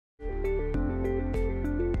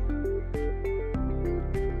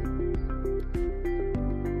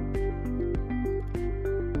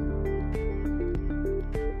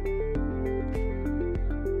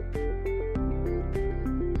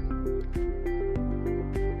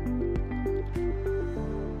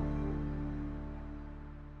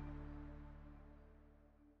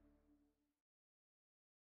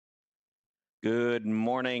Good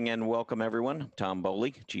morning and welcome everyone. Tom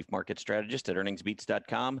Bowley, Chief Market Strategist at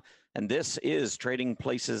earningsbeats.com, and this is Trading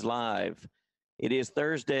Places Live. It is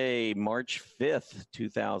Thursday, March 5th,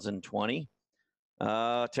 2020.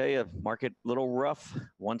 I'll tell you, market a little rough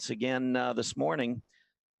once again this morning.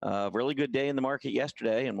 Really good day in the market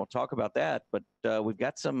yesterday, and we'll talk about that, but we've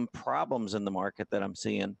got some problems in the market that I'm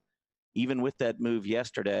seeing. Even with that move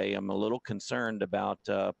yesterday, I'm a little concerned about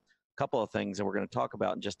a couple of things that we're going to talk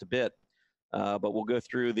about in just a bit. But we'll go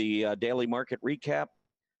through the daily market recap.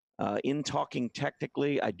 In talking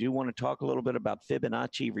technically, I do want to talk a little bit about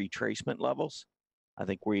Fibonacci retracement levels. I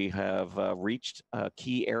think we have reached a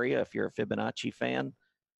key area. If you're a Fibonacci fan,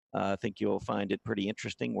 I think you'll find it pretty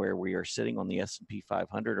interesting where we are sitting on the S&P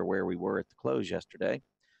 500 or where we were at the close yesterday.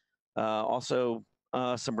 Also,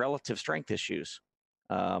 some relative strength issues.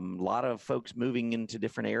 A lot of folks moving into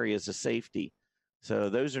different areas of safety.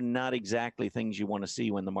 So those are not exactly things you want to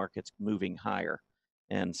see when the market's moving higher.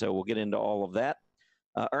 And so we'll get into all of that.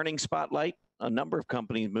 Earnings spotlight, a number of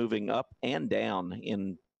companies moving up and down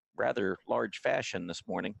in rather large fashion this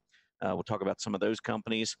morning. We'll talk about some of those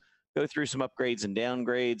companies, go through some upgrades and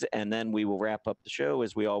downgrades, and then we will wrap up the show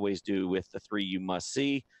as we always do with the three you must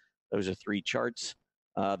see. Those are three charts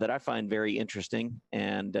that I find very interesting,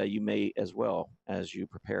 and you may as well as you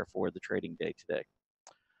prepare for the trading day today.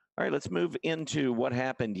 All right, let's move into what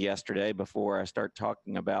happened yesterday before I start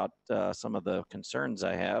talking about some of the concerns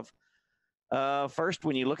I have. First,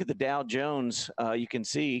 when you look at the Dow Jones, you can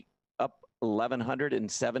see up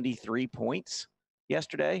 1,173 points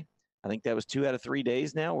yesterday. I think that was 2 out of 3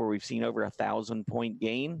 days now where we've seen over 1,000-point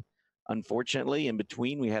gain. Unfortunately, in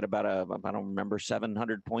between, we had about I don't remember,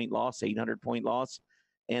 700-point loss, 800-point loss.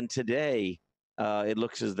 And today, it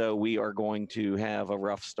looks as though we are going to have a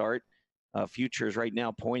rough start. Futures right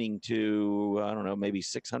now pointing to, I don't know, maybe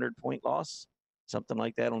 600-point loss, something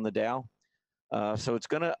like that on the Dow. So it's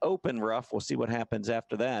going to open rough. We'll see what happens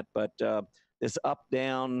after that. But this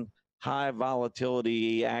up-down, high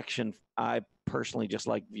volatility action, I personally just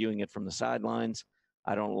like viewing it from the sidelines.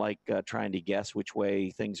 I don't like trying to guess which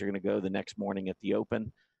way things are going to go the next morning at the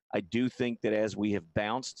open. I do think that as we have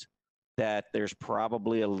bounced, that there's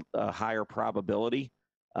probably a higher probability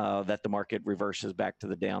that the market reverses back to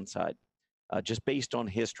the downside. Just based on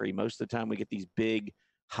history, most of the time we get these big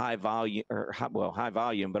high volume,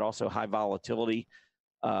 but also high volatility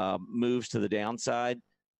moves to the downside.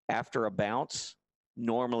 After a bounce,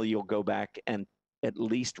 normally you'll go back and at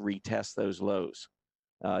least retest those lows.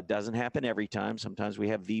 It doesn't happen every time. Sometimes we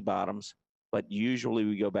have V bottoms, but usually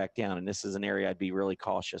we go back down, and this is an area I'd be really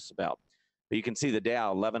cautious about. But you can see the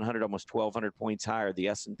Dow, 1,100, almost 1,200 points higher. The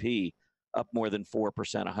S&P up more than 4%,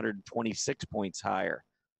 126 points higher.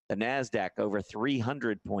 The NASDAQ over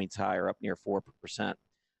 300 points higher, up near 4%.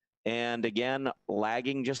 And again,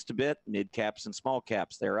 lagging just a bit, mid caps and small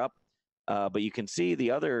caps, they're up. But you can see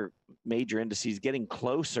the other major indices getting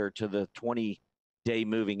closer to the 20-day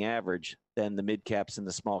moving average than the mid caps and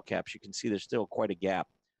the small caps. You can see there's still quite a gap.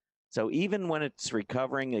 So even when it's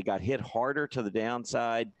recovering, it got hit harder to the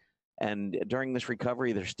downside. And during this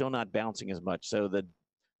recovery, they're still not bouncing as much. So the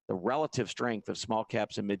relative strength of small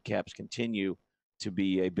caps and mid caps continue to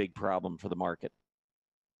be a big problem for the market.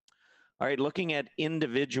 All right, looking at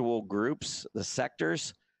individual groups, the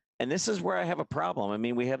sectors, and this is where I have a problem. I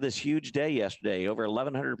mean, we have this huge day yesterday, over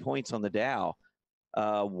 1,100 points on the Dow.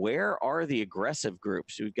 Where are the aggressive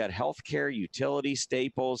groups? We've got healthcare, utility,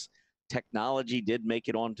 staples, technology did make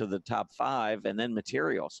it onto the top 5, and then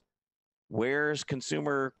materials. Where's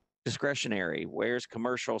consumer discretionary? Where's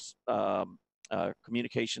commercial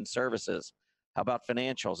communication services? How about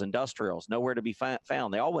financials, industrials? Nowhere to be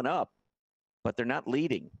found. They all went up, but they're not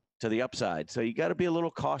leading to the upside. So you got to be a little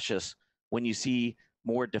cautious when you see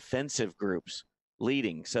more defensive groups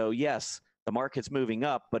leading. So yes, the market's moving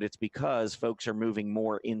up, but it's because folks are moving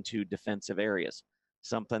more into defensive areas.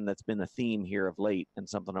 Something that's been a theme here of late, and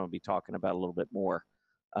something I'm going to be talking about a little bit more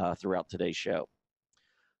throughout today's show.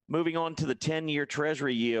 Moving on to the 10-year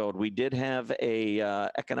Treasury yield, we did have a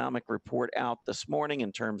economic report out this morning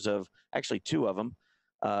in terms of, actually 2 of them.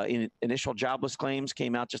 Initial jobless claims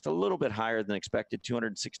came out just a little bit higher than expected,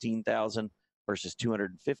 216,000 versus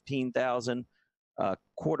 215,000.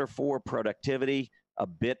 Quarter 4 productivity, a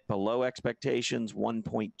bit below expectations,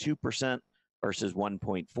 1.2% versus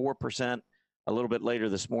 1.4%. A little bit later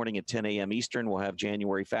this morning at 10 a.m. Eastern, we'll have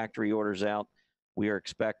January factory orders out. We are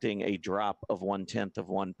expecting a drop of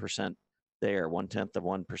 0.1% there,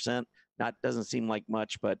 0.1%. Doesn't seem like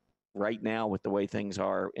much, but right now with the way things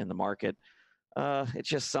are in the market, it's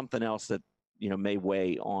just something else that may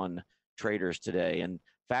weigh on traders today. And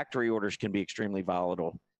factory orders can be extremely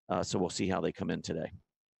volatile, so we'll see how they come in today.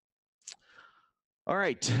 All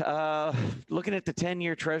right, looking at the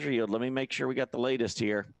 10-year Treasury yield, let me make sure we got the latest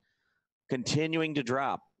here. Continuing to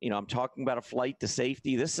drop. I'm talking about a flight to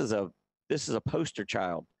safety. This is a poster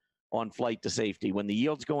child on flight to safety. When the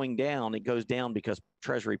yield's going down, it goes down because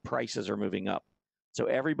Treasury prices are moving up. So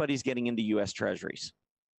everybody's getting into U.S. Treasuries.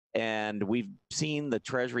 And we've seen the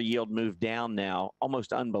Treasury yield move down now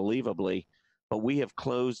almost unbelievably, but we have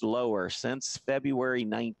closed lower since February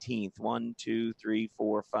 19th. 1, 2, 3,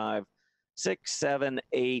 4, 5, 6, 7,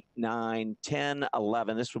 8, 9, 10,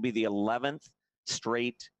 11. This will be the 11th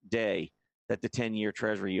straight day that the 10-year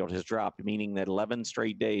Treasury yield has dropped, meaning that 11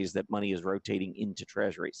 straight days that money is rotating into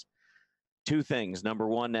Treasuries. Two things. Number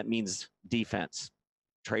one, that means defense.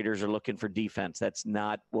 Traders are looking for defense. That's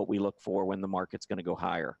not what we look for when the market's going to go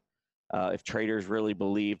higher. If traders really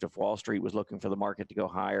believed, if Wall Street was looking for the market to go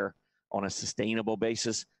higher on a sustainable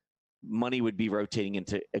basis, money would be rotating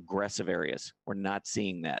into aggressive areas. We're not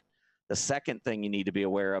seeing that. The second thing you need to be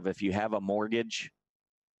aware of, if you have a mortgage,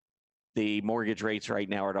 the mortgage rates right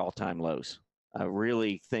now are at all-time lows. I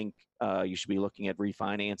really think you should be looking at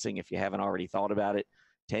refinancing if you haven't already thought about it.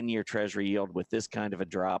 10-year Treasury yield with this kind of a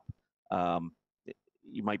drop,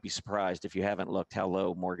 you might be surprised if you haven't looked how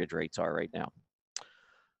low mortgage rates are right now.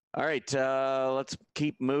 All right, let's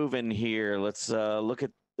keep moving here. Let's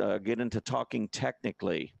get into talking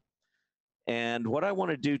technically. And what I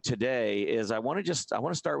want to do today is I want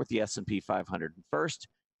to start with the S&P 500. First,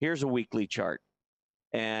 here's a weekly chart.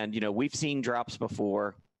 And, we've seen drops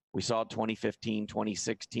before. We saw it 2015,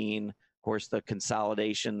 2016, of course, the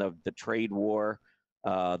consolidation of the trade war,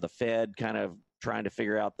 the Fed kind of trying to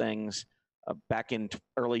figure out things. Back in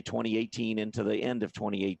early 2018 into the end of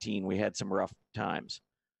 2018, we had some rough times.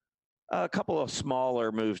 A couple of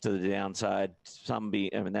smaller moves to the downside.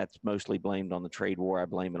 That's mostly blamed on the trade war. I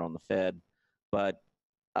blame it on the Fed. But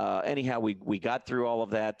anyhow, we got through all of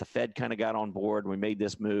that. The Fed kind of got on board. We made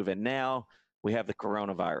this move. And now we have the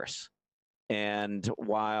coronavirus. And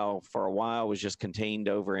while for a while it was just contained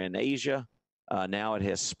over in Asia, now it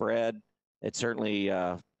has spread. It certainly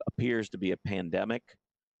appears to be a pandemic.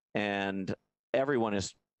 And everyone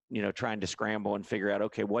is, trying to scramble and figure out,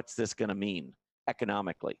 okay, what's this going to mean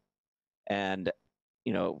economically? And,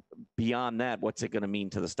 beyond that, what's it going to mean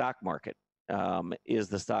to the stock market? Is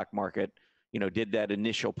the stock market, did that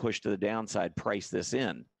initial push to the downside price this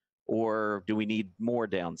in? Or do we need more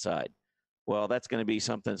downside? Well, that's going to be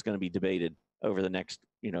something that's going to be debated over the next,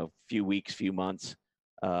 few weeks, few months,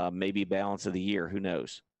 maybe balance of the year. Who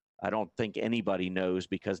knows? I don't think anybody knows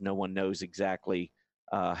because no one knows exactly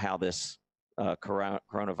how this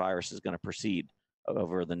coronavirus is going to proceed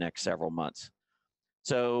over the next several months.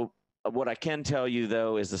 So what I can tell you,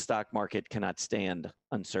 though, is the stock market cannot stand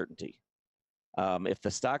uncertainty. If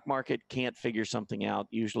the stock market can't figure something out,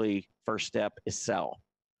 usually first step is sell.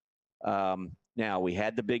 Now, we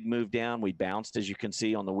had the big move down. We bounced, as you can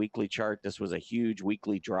see on the weekly chart. This was a huge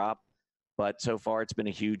weekly drop, but so far it's been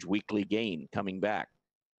a huge weekly gain coming back.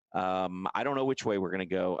 I don't know which way we're going to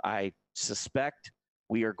go. I suspect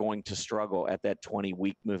we are going to struggle at that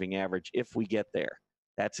 20-week moving average if we get there.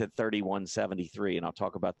 That's at 31.73, and I'll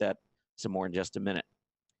talk about that some more in just a minute.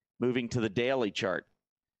 Moving to the daily chart.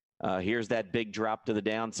 Here's that big drop to the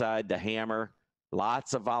downside, the hammer.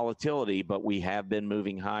 Lots of volatility, but we have been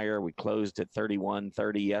moving higher. We closed at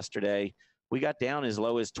 31.30 yesterday. We got down as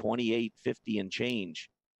low as 28.50 and change.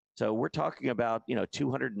 So we're talking about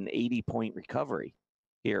 280-point recovery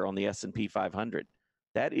here on the S&P 500.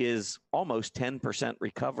 That is almost 10%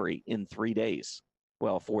 recovery in 3 days.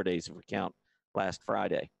 Well, 4 days if we count last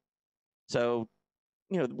Friday. So,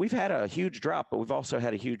 we've had a huge drop, but we've also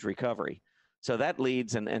had a huge recovery. So that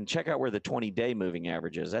leads, and check out where the 20-day moving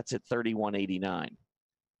average is. That's at 31.89.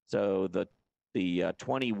 So the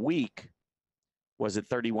 20-week was at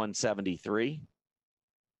 31.73,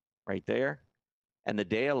 right there. And the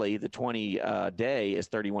daily, the 20-day is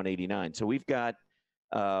 31.89. So we've got,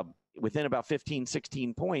 within about 15,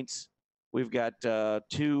 16 points, we've got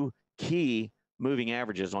two key moving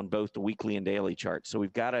averages on both the weekly and daily charts. So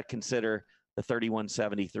we've got to consider the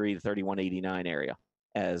 31.73 to 31.89 area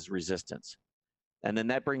as resistance. And then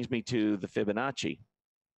that brings me to the Fibonacci.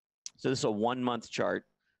 So this is a 1-month chart.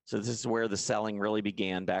 So this is where the selling really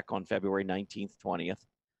began back on February 19th, 20th.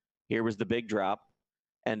 Here was the big drop.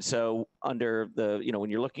 And so under the,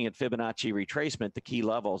 when you're looking at Fibonacci retracement, the key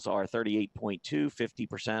levels are 38.2,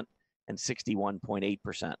 50%, and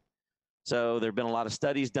 61.8%. So there have been a lot of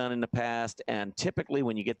studies done in the past, and typically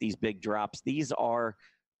when you get these big drops, these are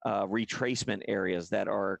retracement areas that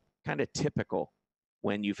are kind of typical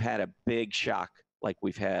when you've had a big shock like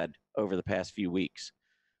we've had over the past few weeks.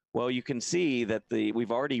 Well, you can see that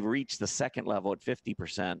we've already reached the second level at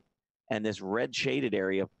 50%, and this red shaded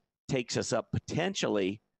area takes us up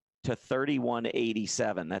potentially to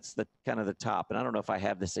 3187. That's the kind of the top. And I don't know if I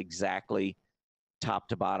have this exactly top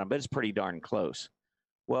to bottom, but it's pretty darn close.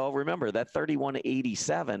 Well, remember that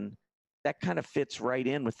 3187, that kind of fits right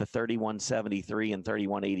in with the 3173 and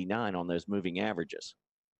 3189 on those moving averages.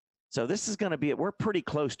 So this is going to be, we're pretty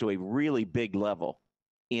close to a really big level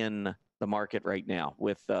in the market right now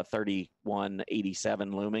with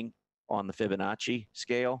 3187 looming on the Fibonacci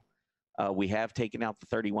scale. We have taken out the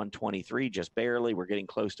 3123 just barely. We're getting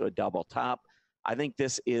close to a double top. I think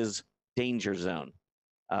this is danger zone.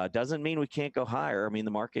 Doesn't mean we can't go higher. I mean,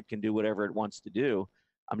 the market can do whatever it wants to do.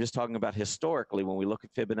 I'm just talking about historically when we look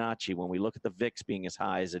at Fibonacci, when we look at the VIX being as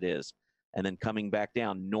high as it is, and then coming back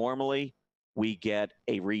down. Normally, we get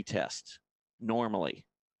a retest. Normally.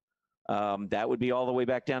 That would be all the way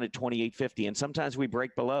back down at 2850. And sometimes we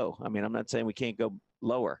break below. I mean, I'm not saying we can't go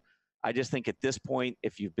lower. I just think at this point,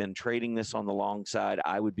 if you've been trading this on the long side,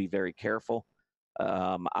 I would be very careful.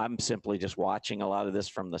 I'm simply just watching a lot of this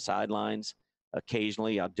from the sidelines.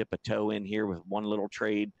 Occasionally, I'll dip a toe in here with one little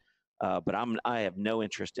trade, but I have no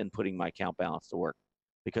interest in putting my account balance to work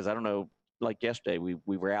because I don't know. Like yesterday,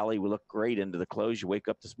 we rally, we look great into the close. You wake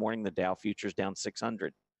up this morning, the Dow futures down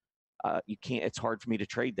 600. You can't. It's hard for me to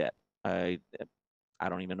trade that. I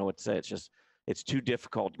don't even know what to say. It's too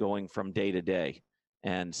difficult going from day to day.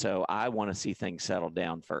 And so I want to see things settle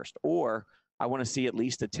down first, or I want to see at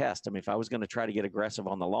least a test. I mean, if I was going to try to get aggressive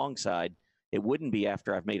on the long side, it wouldn't be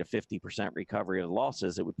after I've made a 50% recovery of the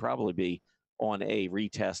losses. It would probably be on a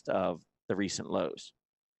retest of the recent lows.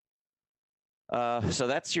 So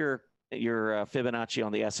that's your Fibonacci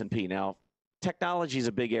on the S&P. Now, technology is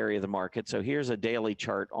a big area of the market. So here's a daily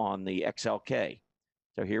chart on the XLK.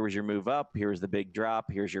 So here was your move up. Here's the big drop.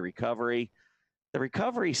 Here's your recovery. The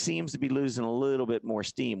recovery seems to be losing a little bit more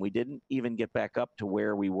steam. We didn't even get back up to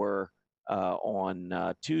where we were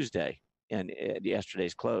on Tuesday and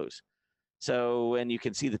yesterday's close. So, and you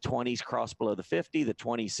can see the 20s cross below the 50, the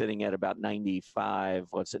 20s sitting at about 95,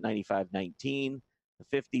 what's it, 95.19,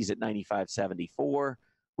 the 50s at 95.74.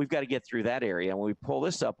 We've got to get through that area. And when we pull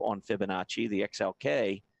this up on Fibonacci, the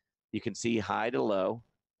XLK, you can see high to low,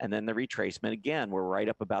 and then the retracement. Again, we're right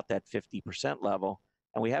up about that 50% level,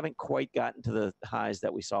 and we haven't quite gotten to the highs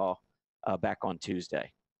that we saw back on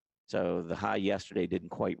Tuesday. So the high yesterday didn't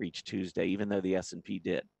quite reach Tuesday, even though the S&P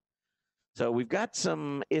did. So we've got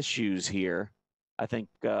some issues here, I think,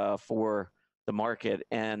 for the market.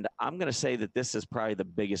 And I'm going to say that this is probably the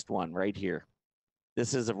biggest one right here.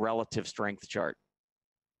 This is a relative strength chart.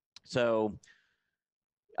 So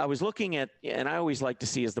I was looking at, and I always like to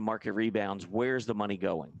see as the market rebounds, where's the money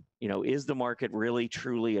going? You know, is the market really,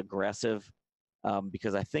 truly aggressive?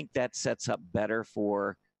 Because I think that sets up better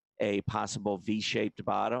for a possible V-shaped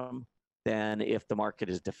bottom than if the market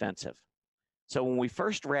is defensive. So when we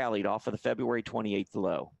first rallied off of the February 28th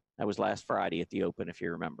low, that was last Friday at the open, if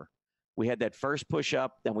you remember, we had that first push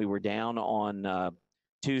up, then we were down on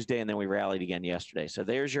Tuesday, and then we rallied again yesterday. So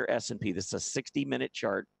there's your S&P. This is a 60-minute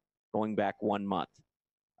chart going back 1 month.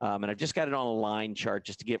 And I've just got it on a line chart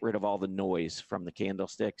just to get rid of all the noise from the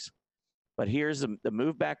candlesticks. But here's the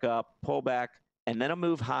move back up, pull back, and then a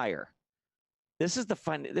move higher. This is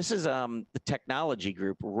the technology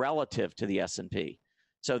group relative to the S&P.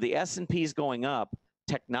 So the S&P is going up,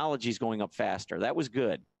 technology is going up faster. That was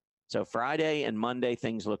good. So Friday and Monday,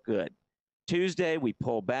 things look good. Tuesday, we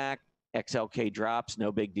pull back, XLK drops,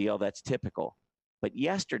 no big deal, that's typical. But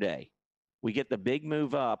yesterday, we get the big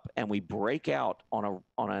move up and we break out on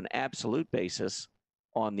an absolute basis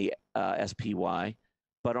on the SPY,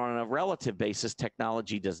 but on a relative basis,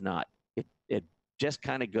 technology does not. It just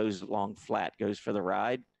kind of goes along flat, goes for the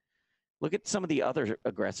ride. Look at some of the other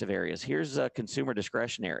aggressive areas. Here's consumer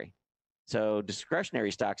discretionary. So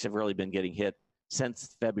discretionary stocks have really been getting hit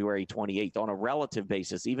since February 28th on a relative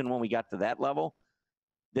basis. Even when we got to that level,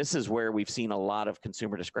 this is where we've seen a lot of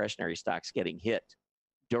consumer discretionary stocks getting hit.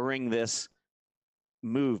 During this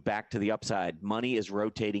move back to the upside, money is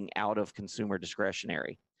rotating out of consumer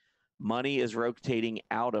discretionary. Money is rotating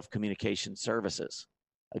out of communication services.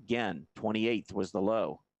 Again, 28th was the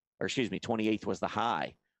low, or excuse me, 28th was the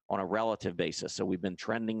high on a relative basis. So we've been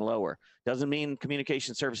trending lower. Doesn't mean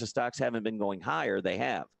communication services stocks haven't been going higher. They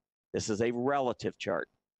have. This is a relative chart.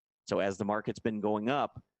 So as the market's been going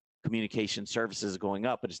up, communication services is going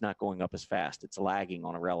up, but it's not going up as fast. It's lagging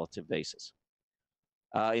on a relative basis.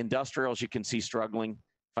 Industrials, you can see struggling.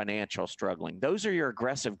 Financial struggling. Those are your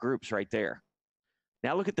aggressive groups right there.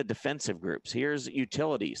 Now look at the defensive groups. Here's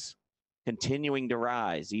utilities continuing to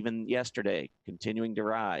rise. Even yesterday, continuing to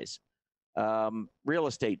rise. Real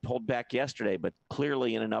estate pulled back yesterday, but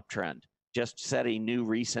clearly in an uptrend. just set a new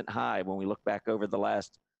recent high. When we look back over the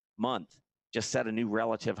last month, just set a new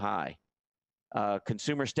relative high.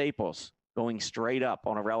 Consumer staples going straight up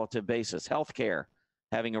on a relative basis. Healthcare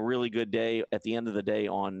having a really good day at the end of the day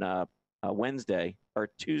on Wednesday or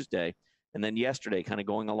Tuesday, and then yesterday kind of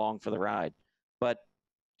going along for the ride. But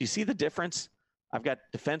you see the difference? I've got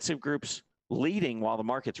defensive groups leading while the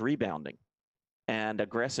market's rebounding and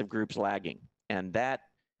aggressive groups lagging. And that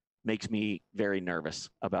makes me very nervous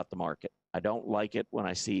about the market. I don't like it when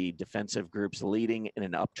I see defensive groups leading in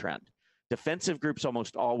an uptrend. Defensive groups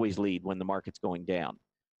almost always lead when the market's going down.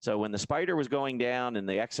 So when the spider was going down and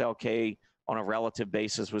the XLK on a relative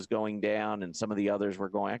basis was going down and some of the others were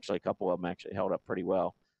going, actually a couple of them actually held up pretty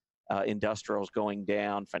well. Industrials going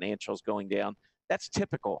down, financials going down. That's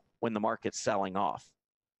typical when the market's selling off.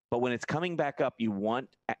 But when it's coming back up, you want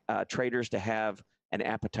traders to have an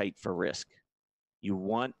appetite for risk. You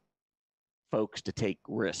want folks to take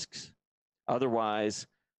risks. Otherwise,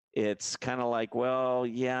 it's kind of like, well,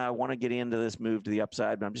 yeah, I want to get into this move to the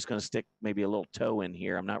upside, but I'm just going to stick maybe a little toe in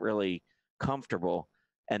here. I'm not really comfortable.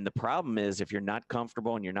 And the problem is, if you're not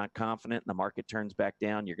comfortable and you're not confident and the market turns back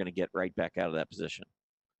down, you're going to get right back out of that position.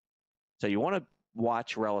 So you want to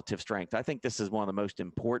watch relative strength. I think this is one of the most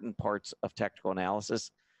important parts of technical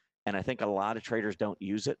analysis. And I think a lot of traders don't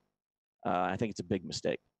use it. I think it's a big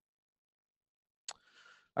mistake.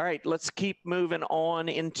 All right, let's keep moving on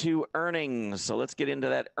into earnings. So let's get into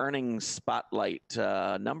that earnings spotlight.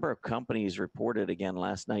 A number of companies reported again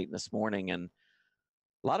last night and this morning, and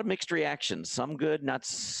a lot of mixed reactions. Some good, not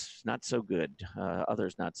so good.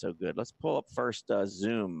 Others not so good. Let's pull up first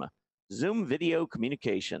Zoom. Zoom Video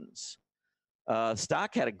Communications.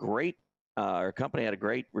 Stock had a great, or company had a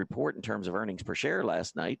great report in terms of earnings per share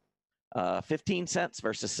last night. 15 cents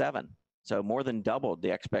versus 7. So more than doubled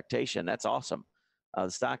the expectation. That's awesome. The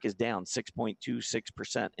stock is down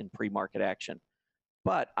 6.26% in pre-market action.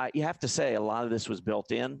 But you have to say a lot of this was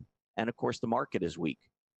built in. And of course, the market is weak.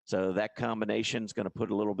 So that combination is going to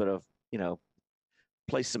put a little bit of,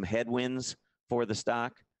 place some headwinds for the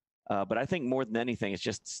stock. But I think more than anything, it's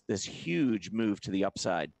just this huge move to the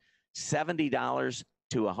upside. $70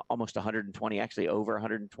 to almost 120, actually over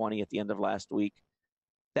 120 at the end of last week.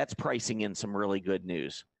 That's pricing in some really good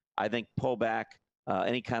news. I think pullback,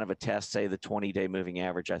 any kind of a test, say the 20-day moving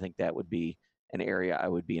average, I think that would be an area I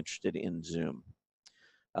would be interested in Zoom.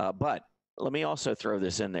 But let me also throw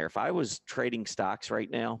this in there. If I was trading stocks right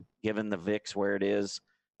now, given the VIX where it is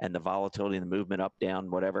and the volatility and the movement up, down,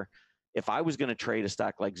 whatever, if I was going to trade a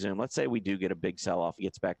stock like Zoom, let's say we do get a big sell-off, it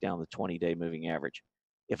gets back down to the 20-day moving average.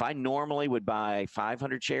 If I normally would buy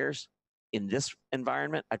 500 shares in this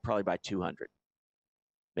environment, I'd probably buy 200,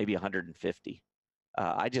 maybe 150.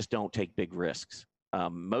 I just don't take big risks,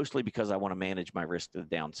 mostly because I want to manage my risk to the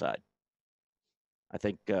downside. I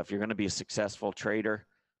think if you're going to be a successful trader,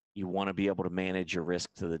 you want to be able to manage your risk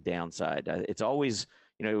to the downside. It's always,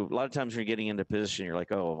 a lot of times when you're getting into a position, you're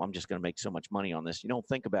like, oh, I'm just going to make so much money on this. You don't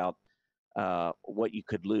think about what you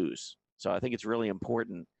could lose. So I think it's really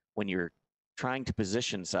important when you're trying to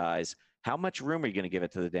position size, how much room are you going to give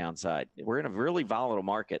it to the downside? We're in a really volatile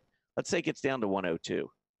market. Let's say it gets down to 102.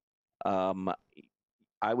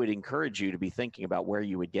 I would encourage you to be thinking about where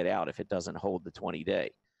you would get out if it doesn't hold the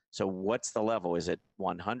 20-day. So what's the level? Is it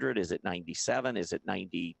 100? Is it 97? Is it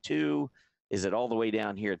 92? Is it all the way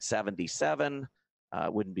down here at 77?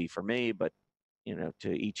 It wouldn't be for me, but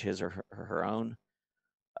to each his or her own.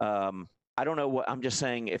 I don't know what, I'm just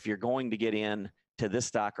saying, if you're going to get in to this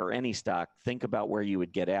stock or any stock, think about where you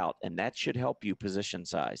would get out, and that should help you position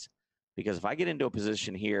size. Because if I get into a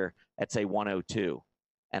position here at, say, 102,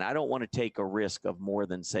 and I don't want to take a risk of more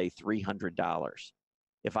than, say, $300.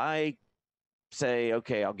 If I say,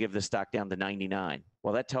 okay, I'll give this stock down to 99,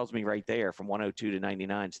 well, that tells me right there from 102 to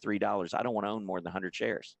 99 is $3. I don't want to own more than 100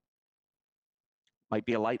 shares. Might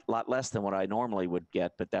be a lot less than what I normally would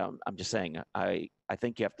get, but I'm just saying, I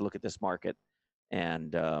think you have to look at this market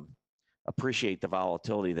and appreciate the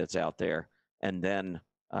volatility that's out there, and then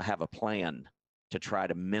have a plan to try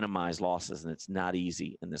to minimize losses, and it's not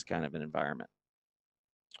easy in this kind of an environment.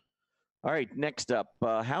 All right, next up,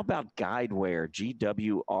 how about Guidewire,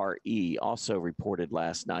 GWRE, also reported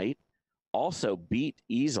last night. Also beat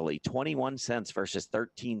easily, 21 cents versus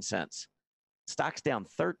 13 cents. Stock's down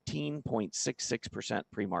 13.66%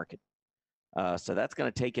 pre-market. So that's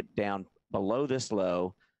going to take it down below this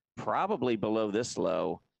low, probably below this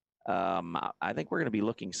low. I think we're going to be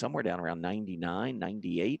looking somewhere down around 99,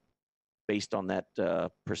 98 based on that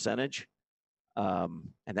percentage. And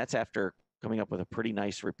that's after coming up with a pretty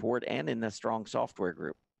nice report and in the strong software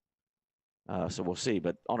group. So we'll see.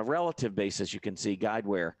 But on a relative basis, you can see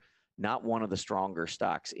Guidewire not one of the stronger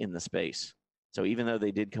stocks in the space. So even though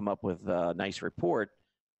they did come up with a nice report,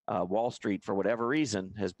 Wall Street, for whatever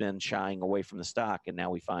reason, has been shying away from the stock. And now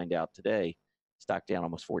we find out today, stock down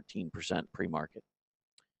almost 14% pre-market.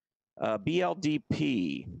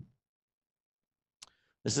 BLDP.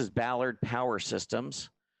 This is Ballard Power Systems.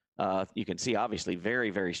 You can see, obviously, very,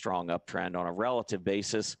 very strong uptrend on a relative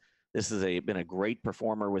basis. This has been a great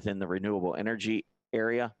performer within the renewable energy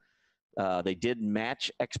area. They did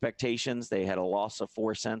match expectations. They had a loss of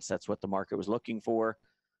 4 cents. That's what the market was looking for.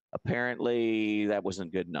 Apparently, that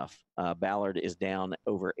wasn't good enough. Ballard is down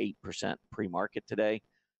over 8% pre-market today.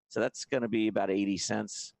 So that's going to be about 80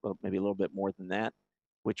 cents, well, maybe a little bit more than that,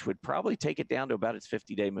 which would probably take it down to about its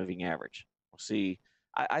 50-day moving average. We'll see.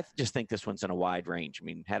 I just think this one's in a wide range. I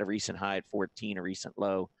mean, had a recent high at 14, a recent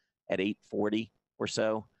low at 840 or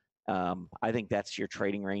so. I think that's your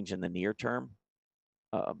trading range in the near term.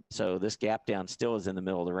 So this gap down still is in the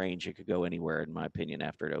middle of the range. It could go anywhere, in my opinion,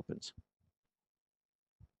 after it opens.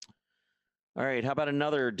 All right, how about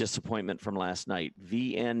another disappointment from last night?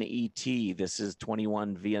 VNET, this is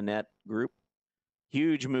 21 Vianet Group.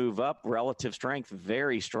 Huge move up, relative strength,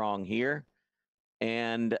 very strong here.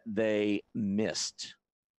 And they missed.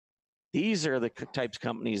 These are the types of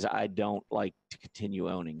companies I don't like to continue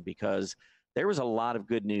owning because there was a lot of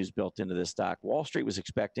good news built into this stock. Wall Street was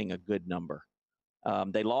expecting a good number.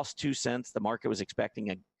 They lost 2 cents. The market was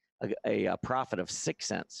expecting a profit of 6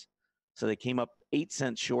 cents. So they came up 8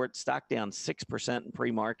 cents short, stock down 6% in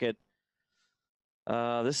pre-market.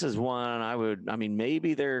 This is one I mean,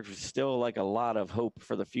 maybe there's still like a lot of hope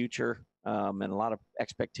for the future and a lot of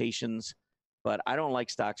expectations, but I don't like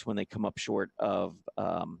stocks when they come up short of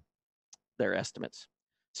their estimates,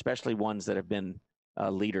 especially ones that have been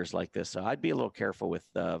leaders like this. So I'd be a little careful with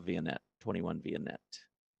Vianet, 21 Vianet.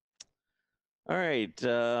 All right,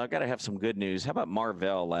 I got to have some good news. How about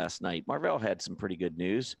Marvell last night? Marvell had some pretty good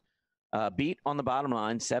news. Beat on the bottom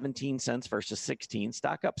line, 17 cents versus 16.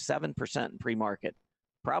 Stock up 7% in pre-market.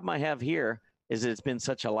 Problem I have here is that it's been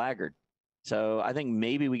such a laggard. So I think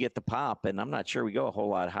maybe we get the pop, and I'm not sure we go a whole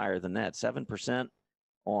lot higher than that. 7%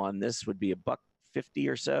 on this would be $1.50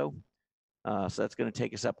 or so. So that's going to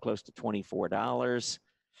take us up close to $24.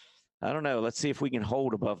 I don't know. Let's see if we can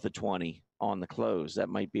hold above the 20 on the close. That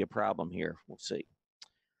might be a problem here. We'll see.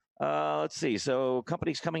 Let's see. So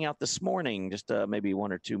companies coming out this morning, just maybe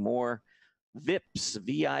one or two more. VIPS,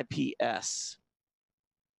 VIPS.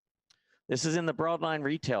 This is in the broadline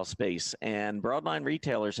retail space, and broadline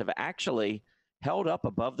retailers have actually held up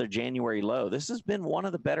above their January low. This has been one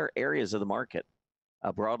of the better areas of the market,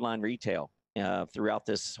 broadline retail, throughout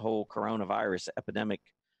this whole coronavirus epidemic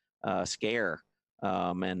scare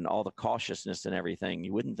and all the cautiousness and everything.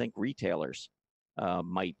 You wouldn't think retailers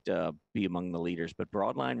might be among the leaders, but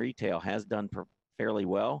broadline retail has done fairly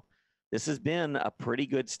well. This has been a pretty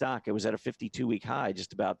good stock. It was at a 52-week high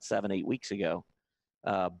just about 7-8 weeks ago.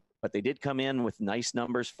 But they did come in with nice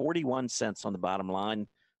numbers, 41 cents on the bottom line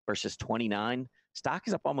versus 29. Stock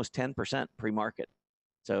is up almost 10% pre-market.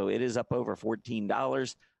 So it is up over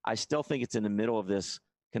 $14. I still think it's in the middle of this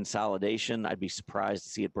consolidation. I'd be surprised to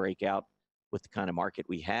see it break out with the kind of market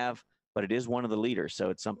we have, but it is one of the leaders,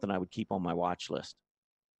 so it's something I would keep on my watch list.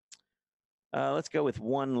 Let's go with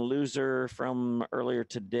one loser from earlier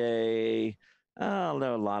today. I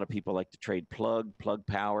know a lot of people like to trade Plug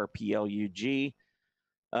Power, PLUG.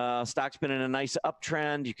 Stock's been in a nice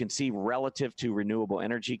uptrend. You can see relative to renewable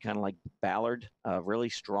energy, kind of like Ballard, really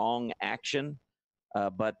strong action.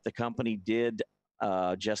 But the company did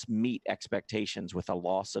just meet expectations with a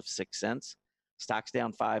loss of 6 cents. Stock's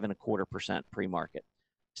down 5.25% pre-market.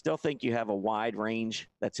 Still think you have a wide range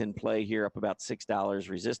that's in play here, up about $6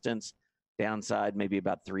 resistance. Downside, maybe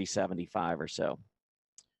about $3.75 or so.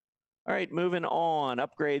 All right, moving on.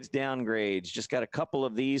 Upgrades, downgrades. Just got a couple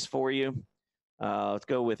of these for you. Let's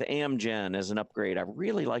go with Amgen as an upgrade. I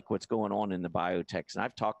really like what's going on in the biotechs, and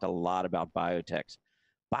I've talked a lot about biotechs.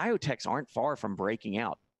 Biotechs aren't far from breaking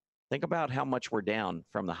out. Think about how much we're down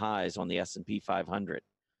from the highs on the S&P 500.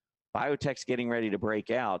 Biotech's getting ready to break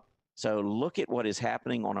out. So look at what is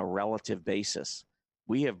happening on a relative basis.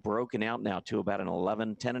 We have broken out now to about an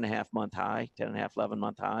 10.5 month high, 11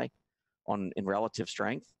 month high in relative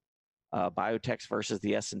strength. Biotechs versus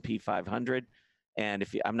the S&P 500. And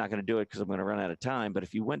I'm not going to do it because I'm going to run out of time, but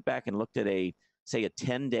if you went back and looked at say a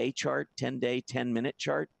 10-day chart, 10-day, 10-minute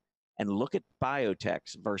chart, and look at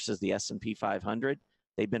biotechs versus the S&P 500,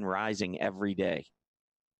 they've been rising every day.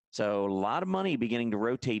 So a lot of money beginning to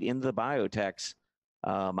rotate into the biotechs.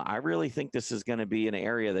 I really think this is going to be an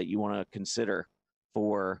area that you want to consider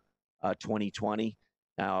for 2020.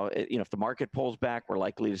 Now, if the market pulls back, we're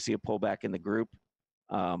likely to see a pullback in the group.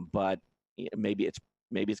 but maybe it's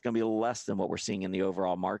going to be less than what we're seeing in the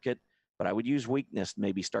overall market. But I would use weakness to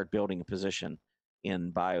maybe start building a position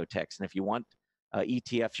in biotechs. And if you want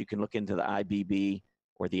ETFs, you can look into the IBB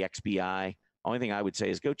or the XBI. Only thing I would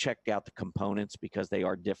say is go check out the components, because they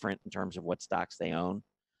are different in terms of what stocks they own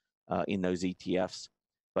in those ETFs.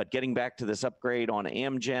 But getting back to this upgrade on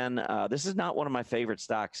Amgen, this is not one of my favorite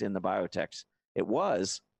stocks in the biotechs. It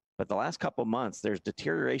was, but the last couple of months, there's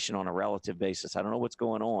deterioration on a relative basis. I don't know what's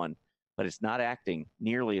going on, but it's not acting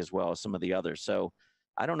nearly as well as some of the others. So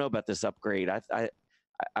I don't know about this upgrade.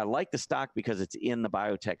 I like the stock because it's in the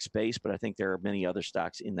biotech space, but I think there are many other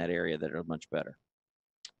stocks in that area that are much better.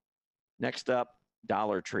 Next up,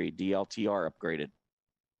 Dollar Tree, DLTR upgraded.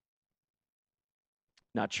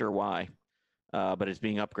 Not sure why, but it's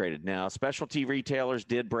being upgraded. Now, specialty retailers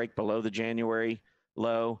did break below the January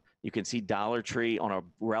low. You can see Dollar Tree on a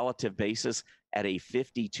relative basis at a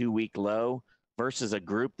 52-week low versus a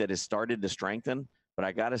group that has started to strengthen. But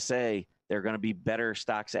I got to say, there are going to be better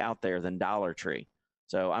stocks out there than Dollar Tree.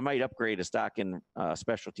 So I might upgrade a stock in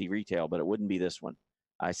specialty retail, but it wouldn't be this one.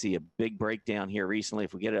 I see a big breakdown here recently.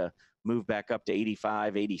 If we get a move back up to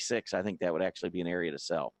 85, 86, I think that would actually be an area to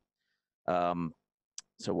sell.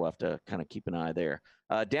 So we'll have to kind of keep an eye there.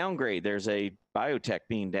 Downgrade, there's a biotech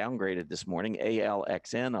being downgraded this morning,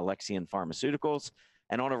 ALXN, Alexion Pharmaceuticals.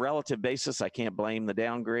 And on a relative basis, I can't blame the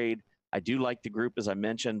downgrade. I do like the group, as I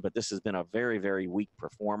mentioned, but this has been a very, very weak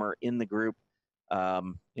performer in the group.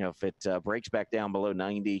 If it breaks back down below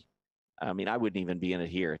 90, I mean, I wouldn't even be in it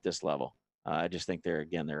here at this level. I just think there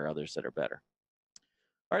are others that are better.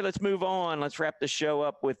 All right, let's move on. Let's wrap the show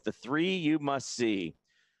up with the 3 you must see.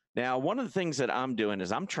 Now, one of the things that I'm doing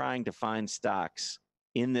is I'm trying to find stocks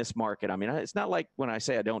in this market. I mean, it's not like when I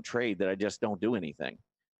say I don't trade that I just don't do anything.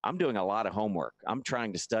 I'm doing a lot of homework. I'm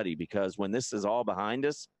trying to study, because when this is all behind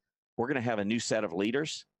us, we're going to have a new set of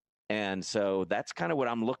leaders. And so that's kind of what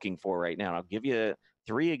I'm looking for right now. I'll give you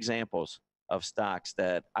 3 examples of stocks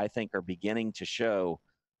that I think are beginning to show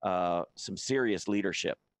some serious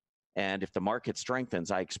leadership. And if the market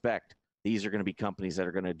strengthens, I expect these are going to be companies that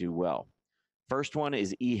are going to do well. First one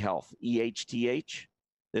is eHealth, EHTH.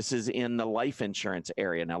 This is in the life insurance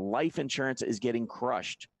area. Now, life insurance is getting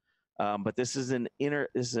crushed, but this is an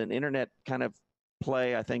internet kind of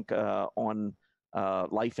play, I think, on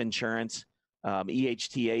life insurance.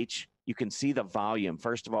 EHTH, you can see the volume.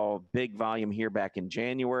 First of all, big volume here back in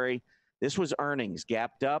January. This was earnings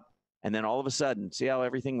gapped up, and then all of a sudden, see how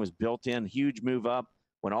everything was built in, huge move up,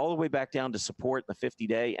 went all the way back down to support the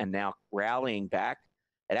 50-day, and now rallying back.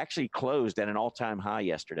 It actually closed at an all-time high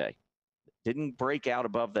yesterday. Didn't break out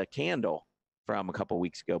above the candle from a couple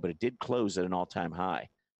weeks ago, but it did close at an all-time high.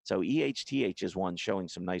 So EHTH is one showing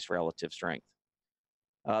some nice relative strength.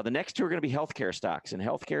 The next 2 are going to be healthcare stocks, and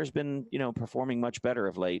healthcare has been, performing much better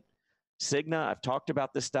of late. Cigna, I've talked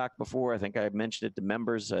about this stock before. I think I mentioned it to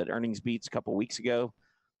members at Earnings Beats a couple weeks ago.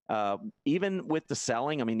 Even with the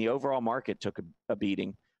selling, I mean, the overall market took a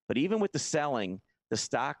beating, but even with the selling, the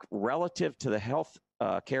stock relative to the health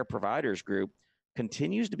care providers group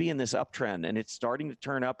continues to be in this uptrend, and it's starting to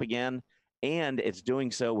turn up again, and it's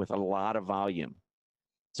doing so with a lot of volume.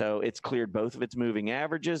 So it's cleared both of its moving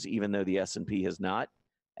averages, even though the S&P has not.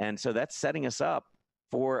 And so that's setting us up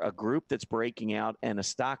for a group that's breaking out and a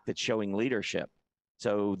stock that's showing leadership.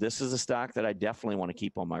 So this is a stock that I definitely want to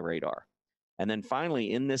keep on my radar. And then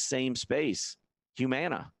finally, in this same space,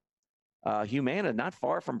 Humana. Humana, not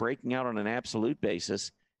far from breaking out on an absolute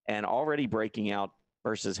basis, and already breaking out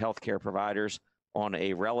versus healthcare providers on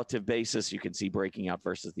a relative basis. You can see breaking out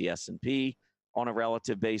versus the S&P on a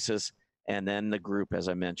relative basis. And then the group, as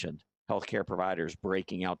I mentioned, healthcare providers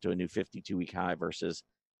breaking out to a new 52-week high versus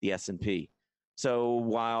the S&P. So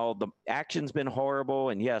while the action's been horrible,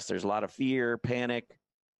 and yes, there's a lot of fear, panic,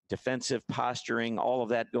 defensive posturing, all of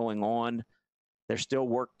that going on, there's still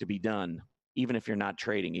work to be done. Even if you're not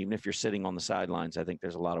trading, even if you're sitting on the sidelines, I think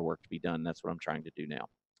there's a lot of work to be done. That's what I'm trying to do now.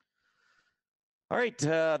 All right,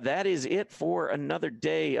 that is it for another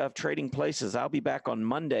day of Trading Places. I'll be back on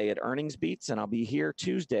Monday at Earnings Beats, and I'll be here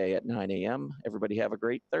Tuesday at 9 a.m. Everybody have a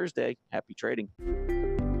great Thursday. Happy trading.